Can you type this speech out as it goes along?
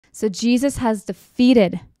So Jesus has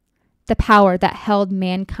defeated the power that held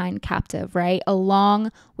mankind captive, right?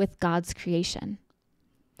 Along with God's creation.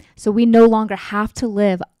 So we no longer have to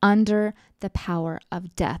live under the power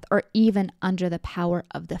of death or even under the power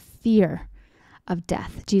of the fear of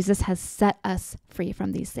death. Jesus has set us free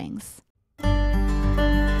from these things.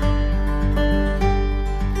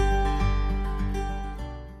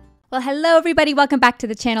 Well, hello everybody. Welcome back to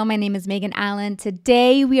the channel. My name is Megan Allen.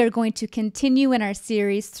 Today we are going to continue in our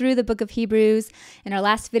series through the book of Hebrews. In our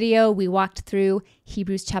last video, we walked through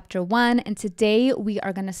Hebrews chapter 1, and today we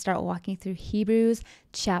are going to start walking through Hebrews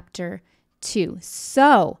chapter 2.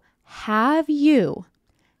 So, have you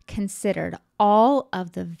considered all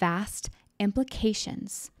of the vast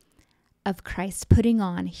implications of Christ putting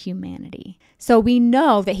on humanity? So we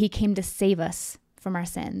know that he came to save us from our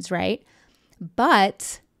sins, right?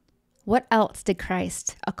 But what else did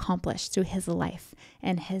Christ accomplish through his life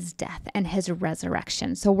and his death and his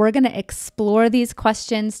resurrection? So we're going to explore these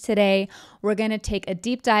questions today. We're going to take a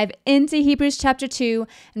deep dive into Hebrews chapter 2,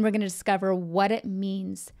 and we're going to discover what it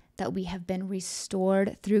means that we have been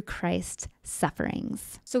restored through Christ's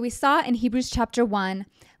sufferings. So we saw in Hebrews chapter 1,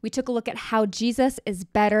 we took a look at how Jesus is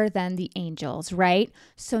better than the angels, right?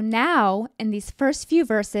 So now in these first few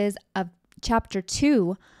verses of chapter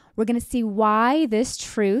 2, we're going to see why this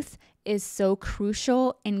truth is so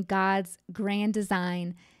crucial in God's grand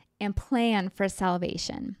design and plan for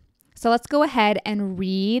salvation. So let's go ahead and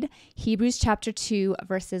read Hebrews chapter 2,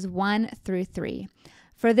 verses 1 through 3.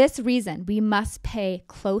 For this reason, we must pay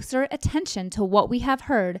closer attention to what we have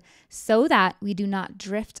heard so that we do not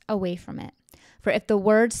drift away from it. For if the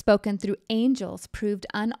word spoken through angels proved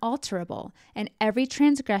unalterable, and every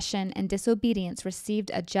transgression and disobedience received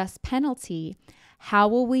a just penalty, how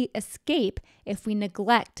will we escape if we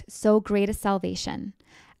neglect so great a salvation?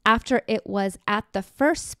 After it was at the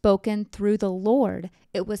first spoken through the Lord,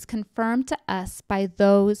 it was confirmed to us by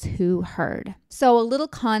those who heard. So a little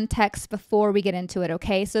context before we get into it,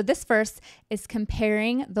 okay? So this verse is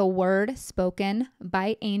comparing the word spoken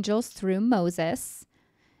by angels through Moses.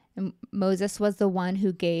 And Moses was the one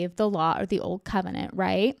who gave the law or the old covenant,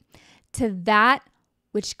 right? To that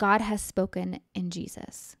which God has spoken in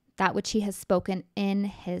Jesus. That which he has spoken in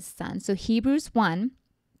his son. So Hebrews 1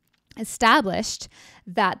 established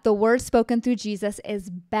that the word spoken through Jesus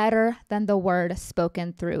is better than the word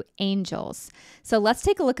spoken through angels. So let's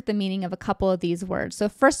take a look at the meaning of a couple of these words. So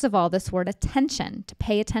first of all, this word attention, to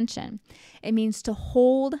pay attention. It means to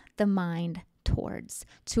hold the mind towards,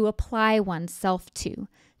 to apply oneself to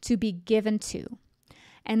be given to.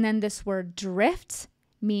 And then this word drift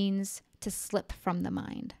means to slip from the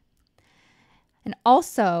mind. And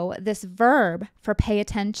also, this verb for pay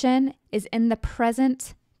attention is in the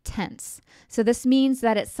present tense. So this means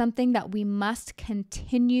that it's something that we must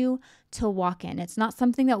continue to walk in. It's not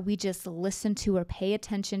something that we just listen to or pay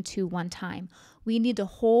attention to one time. We need to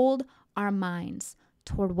hold our minds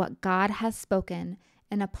toward what God has spoken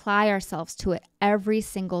and apply ourselves to it every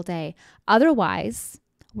single day. Otherwise,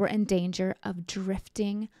 we're in danger of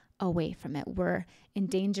drifting away from it. We're in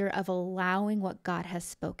danger of allowing what God has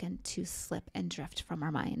spoken to slip and drift from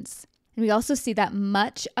our minds. And we also see that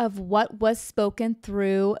much of what was spoken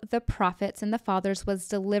through the prophets and the fathers was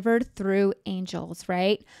delivered through angels,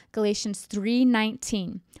 right? Galatians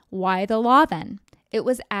 3:19. Why the law then? It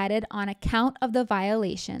was added on account of the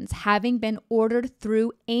violations, having been ordered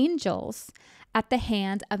through angels at the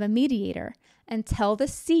hand of a mediator, until the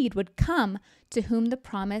seed would come to whom the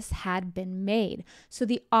promise had been made. So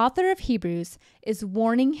the author of Hebrews is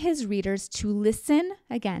warning his readers to listen,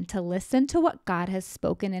 again, to listen to what God has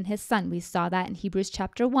spoken in his son. We saw that in Hebrews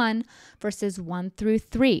chapter 1, verses 1 through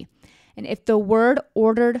 3. And if the word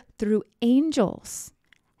ordered through angels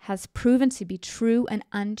has proven to be true and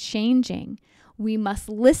unchanging, we must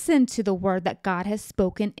listen to the word that God has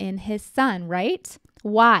spoken in his son, right?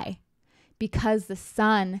 Why? Because the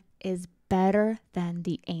son is better than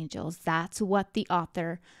the angels. That's what the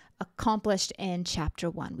author accomplished in chapter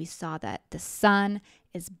 1. We saw that the Son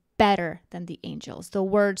is better than the angels. The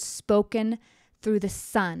word spoken through the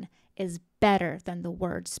Son is better than the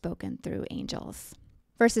word spoken through angels.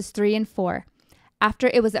 Verses 3 and 4. After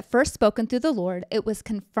it was at first spoken through the Lord, it was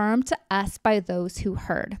confirmed to us by those who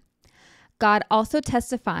heard. God also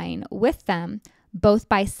testifying with them, both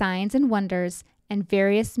by signs and wonders and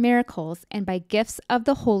various miracles, and by gifts of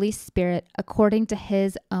the Holy Spirit according to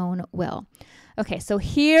his own will. Okay, so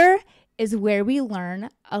here is where we learn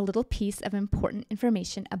a little piece of important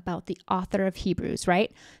information about the author of Hebrews,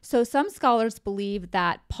 right? So some scholars believe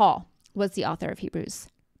that Paul was the author of Hebrews.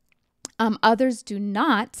 Others do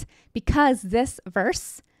not, because this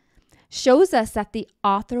verse shows us that the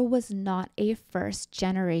author was not a first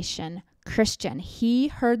generation Christian. He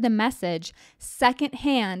heard the message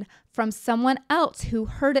secondhand from someone else who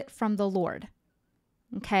heard it from the Lord.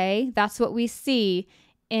 Okay, that's what we see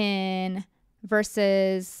in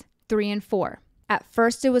verses 3 and 4. At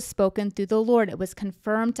first it was spoken through the Lord. It was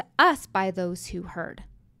confirmed to us by those who heard.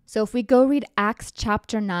 So if we go read Acts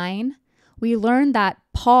chapter 9, we learn that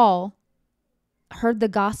Paul heard the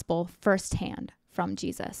gospel firsthand from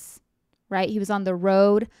Jesus, right? He was on the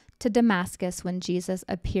road to Damascus when Jesus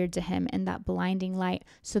appeared to him in that blinding light.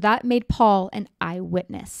 So that made Paul an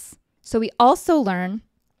eyewitness. So we also learn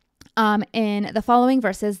in the following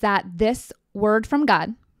verses that this word from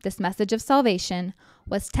God, this message of salvation,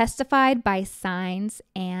 was testified by signs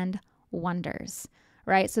and wonders,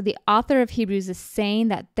 right? So the author of Hebrews is saying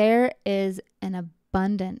that there is an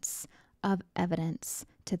abundance of evidence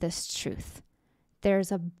to this truth.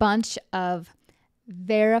 There's a bunch of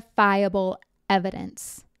verifiable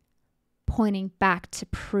evidence pointing back to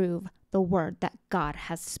prove the word that God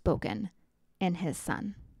has spoken in his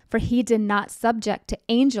Son. For he did not subject to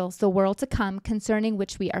angels the world to come concerning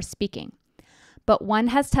which we are speaking. But one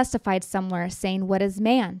has testified somewhere, saying, what is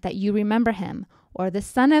man, that you remember him, or the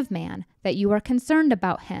Son of Man, that you are concerned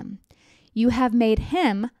about him? You have made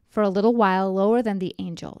him for a little while lower than the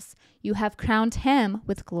angels. You have crowned him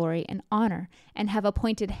with glory and honor, and have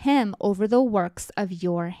appointed him over the works of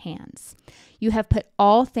your hands. You have put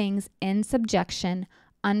all things in subjection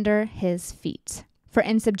under his feet. For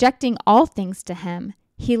in subjecting all things to him,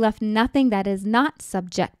 he left nothing that is not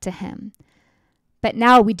subject to him. But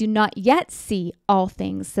now we do not yet see all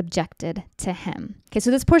things subjected to him. Okay,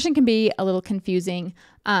 so this portion can be a little confusing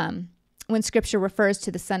when scripture refers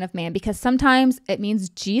to the Son of Man, because sometimes it means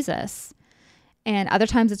Jesus and other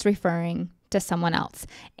times it's referring to someone else.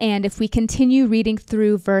 And if we continue reading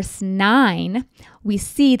through verse 9, we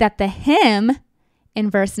see that the him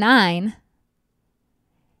in verse 9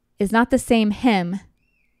 is not the same him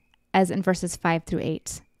as in verses 5 through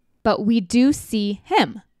 8. But we do see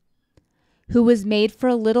him who was made for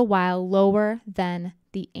a little while lower than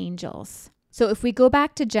the angels. So if we go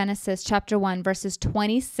back to Genesis chapter 1, verses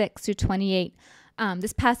 26 through 28,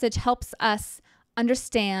 this passage helps us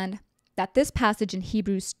understand that this passage in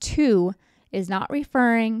Hebrews 2 is not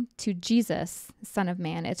referring to Jesus, the Son of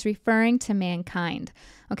Man. It's referring to mankind.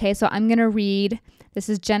 Okay, so I'm going to read, this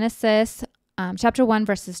is Genesis chapter 1,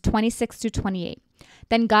 verses 26 through 28.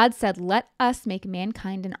 Then God said, let us make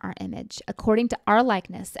mankind in our image, according to our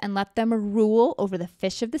likeness, and let them rule over the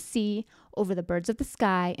fish of the sea, over the birds of the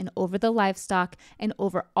sky, and over the livestock, and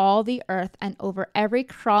over all the earth, and over every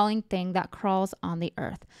crawling thing that crawls on the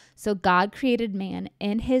earth. So God created man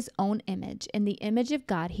in his own image. In the image of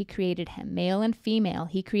God, he created him. Male and female,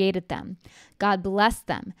 he created them. God blessed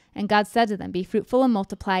them, and God said to them, be fruitful and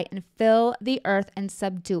multiply, and fill the earth and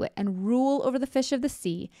subdue it, and rule over the fish of the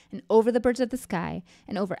sea, and over the birds of the sky,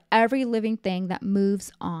 and over every living thing that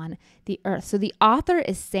moves on the earth. So the author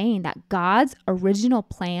is saying that God's original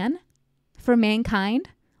plan for mankind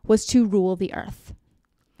was to rule the earth.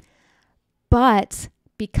 But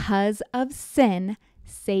because of sin,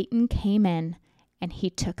 Satan came in and he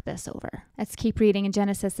took this over. Let's keep reading in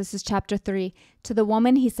Genesis. This is chapter 3. To the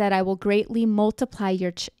woman he said, I will greatly multiply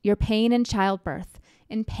your pain in childbirth.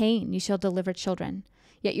 In pain you shall deliver children.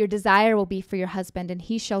 Yet your desire will be for your husband, and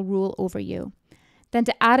he shall rule over you. Then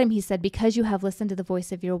to Adam he said, because you have listened to the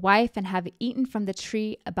voice of your wife and have eaten from the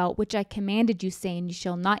tree about which I commanded you, saying, you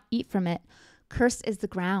shall not eat from it, cursed is the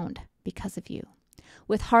ground because of you.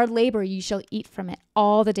 With hard labor you shall eat from it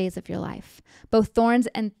all the days of your life. Both thorns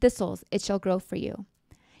and thistles it shall grow for you.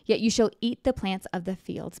 Yet you shall eat the plants of the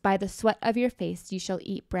fields. By the sweat of your face you shall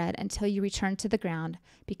eat bread until you return to the ground,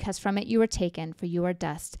 because from it you were taken, for you are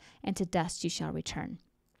dust, and to dust you shall return.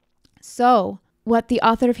 So, what the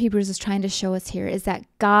author of Hebrews is trying to show us here is that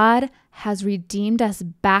God has redeemed us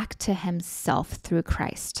back to himself through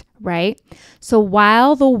Christ, right? So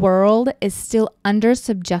while the world is still under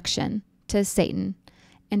subjection to Satan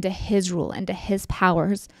and to his rule and to his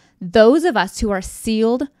powers, those of us who are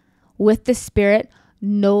sealed with the Spirit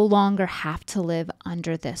no longer have to live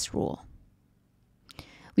under this rule.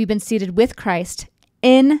 We've been seated with Christ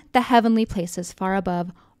in the heavenly places far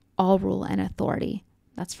above all rule and authority.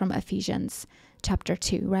 That's from Ephesians chapter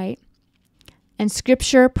 2, right? And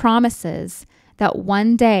scripture promises that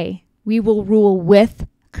one day we will rule with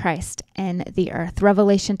Christ in the earth.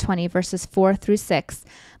 Revelation 20, verses 4 through 6.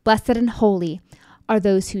 Blessed and holy are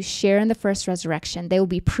those who share in the first resurrection. They will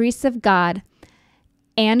be priests of God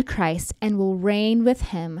and Christ and will reign with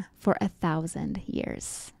him for 1,000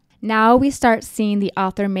 years. Now we start seeing the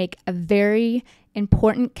author make a very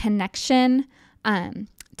important connection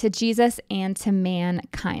to Jesus and to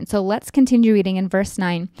mankind. So let's continue reading in verse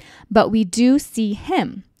 9. But we do see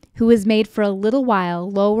him who was made for a little while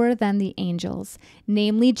lower than the angels,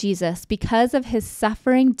 namely Jesus, because of his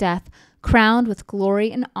suffering death, crowned with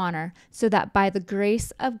glory and honor, so that by the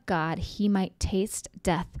grace of God he might taste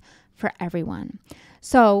death for everyone.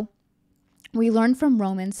 So we learn from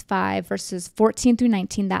Romans 5, verses 14 through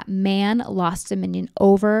 19, that man lost dominion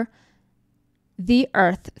over the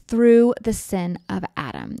earth through the sin of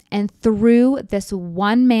Adam. And through this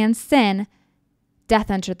one man's sin,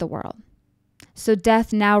 death entered the world. So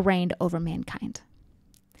death now reigned over mankind.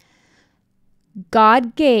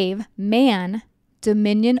 God gave man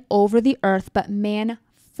dominion over the earth, but man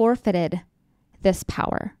forfeited this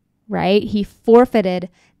power, right? He forfeited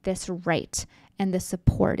this right and this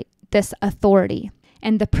support, this authority.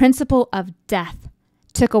 And the principle of death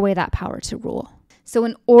took away that power to rule. So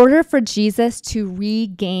in order for Jesus to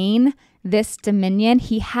regain this dominion,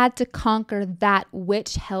 he had to conquer that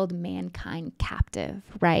which held mankind captive,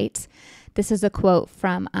 right? This is a quote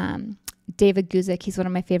from David Guzik. He's one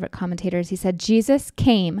of my favorite commentators. He said, Jesus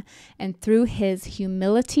came, and through his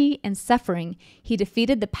humility and suffering, he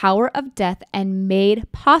defeated the power of death and made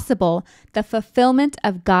possible the fulfillment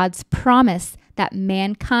of God's promise that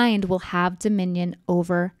mankind will have dominion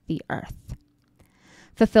over the earth.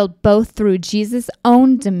 Fulfilled both through Jesus'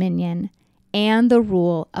 own dominion and the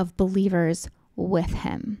rule of believers with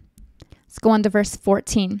him. Let's go on to verse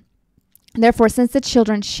 14. Therefore, since the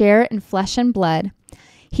children share in flesh and blood,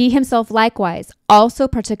 he himself likewise also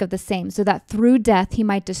partook of the same, so that through death he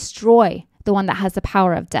might destroy the one that has the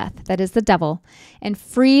power of death, that is the devil, and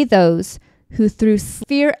free those who through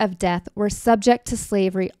fear of death were subject to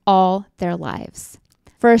slavery all their lives.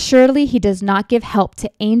 For assuredly he does not give help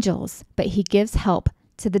to angels, but he gives help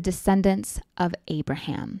to the descendants of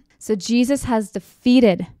Abraham. So Jesus has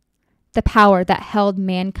defeated the power that held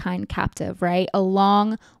mankind captive, right?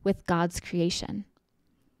 Along with God's creation.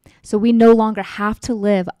 So we no longer have to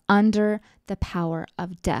live under the power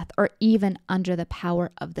of death or even under the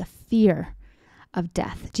power of the fear of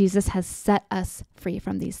death. Jesus has set us free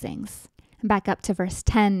from these things. And back up to verse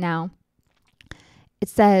 10 now. It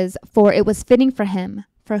says, for it was fitting for him,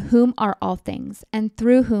 for whom are all things, and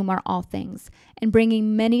through whom are all things, and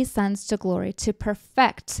bringing many sons to glory, to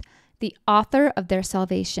perfect the author of their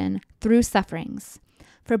salvation through sufferings.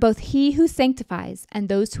 For both he who sanctifies and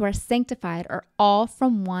those who are sanctified are all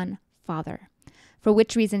from one Father, for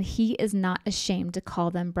which reason he is not ashamed to call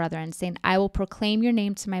them brethren, saying, I will proclaim your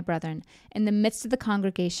name to my brethren. In the midst of the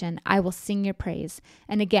congregation, I will sing your praise.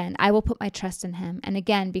 And again, I will put my trust in him. And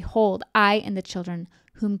again, behold, I and the children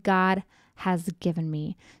whom God has given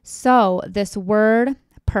me. So this word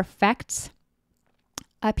perfect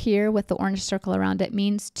up here with the orange circle around it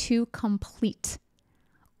means to complete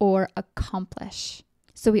or accomplish.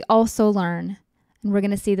 So we also learn, and we're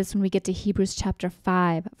going to see this when we get to Hebrews chapter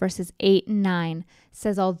 5, verses 8 and 9,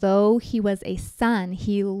 says, although he was a son,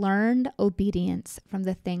 he learned obedience from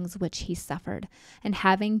the things which he suffered. And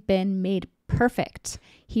having been made perfect,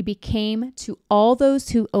 he became to all those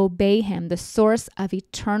who obey him the source of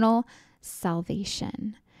eternal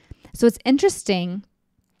salvation. So it's interesting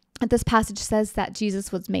that this passage says that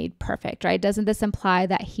Jesus was made perfect, right? Doesn't this imply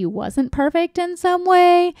that he wasn't perfect in some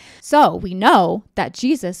way? So we know that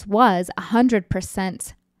Jesus was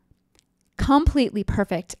 100% completely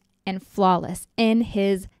perfect and flawless in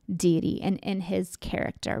his deity and in his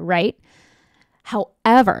character, right?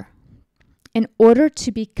 However, in order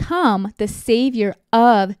to become the savior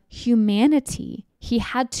of humanity, he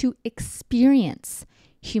had to experience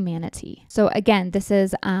humanity. So again, this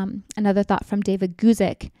is another thought from David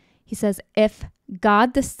Guzik. He says, if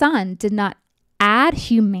God the Son did not add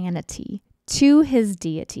humanity to his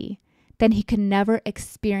deity, then he could never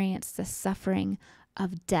experience the suffering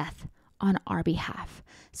of death on our behalf.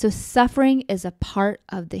 So suffering is a part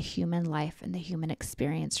of the human life and the human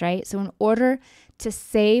experience, right? So in order to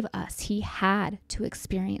save us, he had to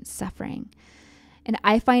experience suffering. And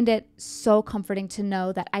I find it so comforting to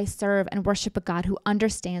know that I serve and worship a God who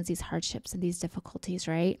understands these hardships and these difficulties,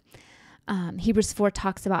 right? Hebrews 4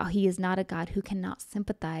 talks about he is not a God who cannot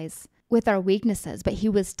sympathize with our weaknesses, but he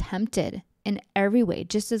was tempted in every way,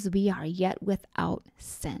 just as we are, yet without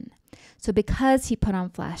sin. So because he put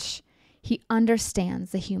on flesh, he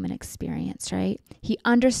understands the human experience, right? He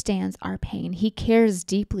understands our pain. He cares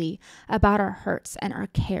deeply about our hurts and our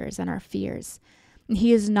cares and our fears. And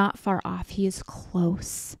he is not far off. He is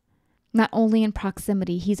close. Not only in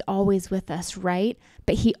proximity, he's always with us, right?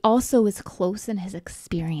 But he also is close in his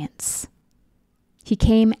experience. He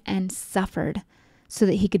came and suffered so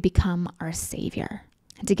that he could become our savior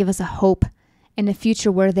and to give us a hope in a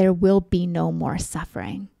future where there will be no more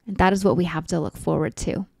suffering. And that is what we have to look forward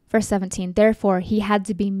to. Verse 17, therefore he had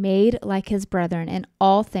to be made like his brethren in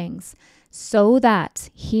all things, so that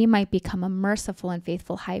he might become a merciful and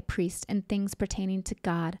faithful high priest in things pertaining to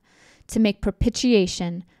God, to make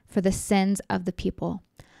propitiation for the sins of the people.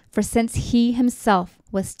 For since he himself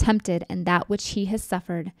was tempted in that which he has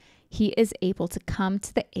suffered, he is able to come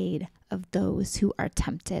to the aid of those who are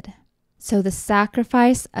tempted. So the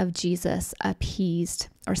sacrifice of Jesus appeased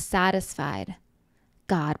or satisfied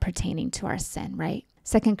God pertaining to our sin, right?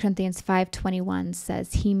 2 Corinthians 5:21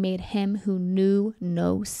 says, he made him who knew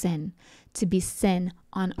no sin to be sin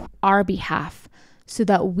on our behalf, so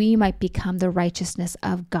that we might become the righteousness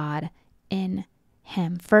of God in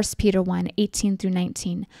him. 1 Peter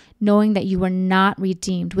 1:18-19, knowing that you were not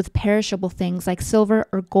redeemed with perishable things like silver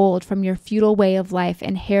or gold from your futile way of life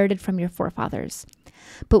inherited from your forefathers,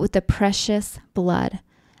 but with the precious blood,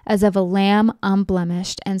 as of a lamb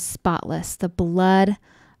unblemished and spotless, the blood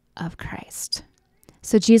of Christ.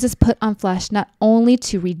 So Jesus put on flesh not only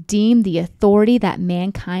to redeem the authority that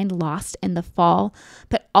mankind lost in the fall,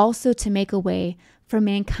 but also to make a way for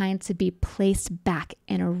mankind to be placed back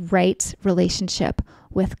in a right relationship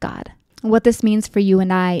with God. What this means for you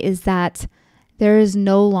and I is that there is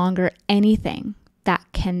no longer anything that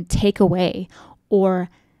can take away or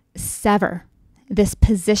sever this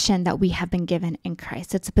position that we have been given in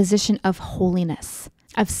Christ. It's a position of holiness,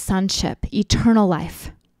 of sonship, eternal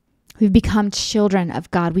life. We've become children of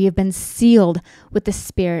God. We have been sealed with the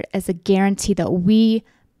Spirit as a guarantee that we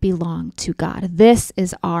belong to God. This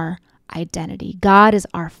is our identity. God is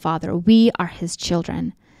our Father. We are his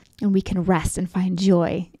children, and we can rest and find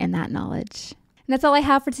joy in that knowledge. And that's all I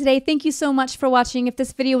have for today. Thank you so much for watching. If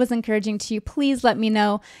this video was encouraging to you, please let me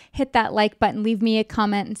know. Hit that like button, leave me a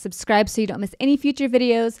comment, and subscribe so you don't miss any future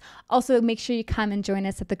videos. Also, make sure you come and join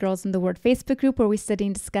us at the Girls in the Word Facebook group where we study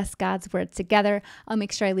and discuss God's Word together. I'll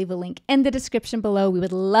make sure I leave a link in the description below. We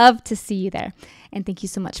would love to see you there. And thank you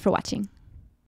so much for watching.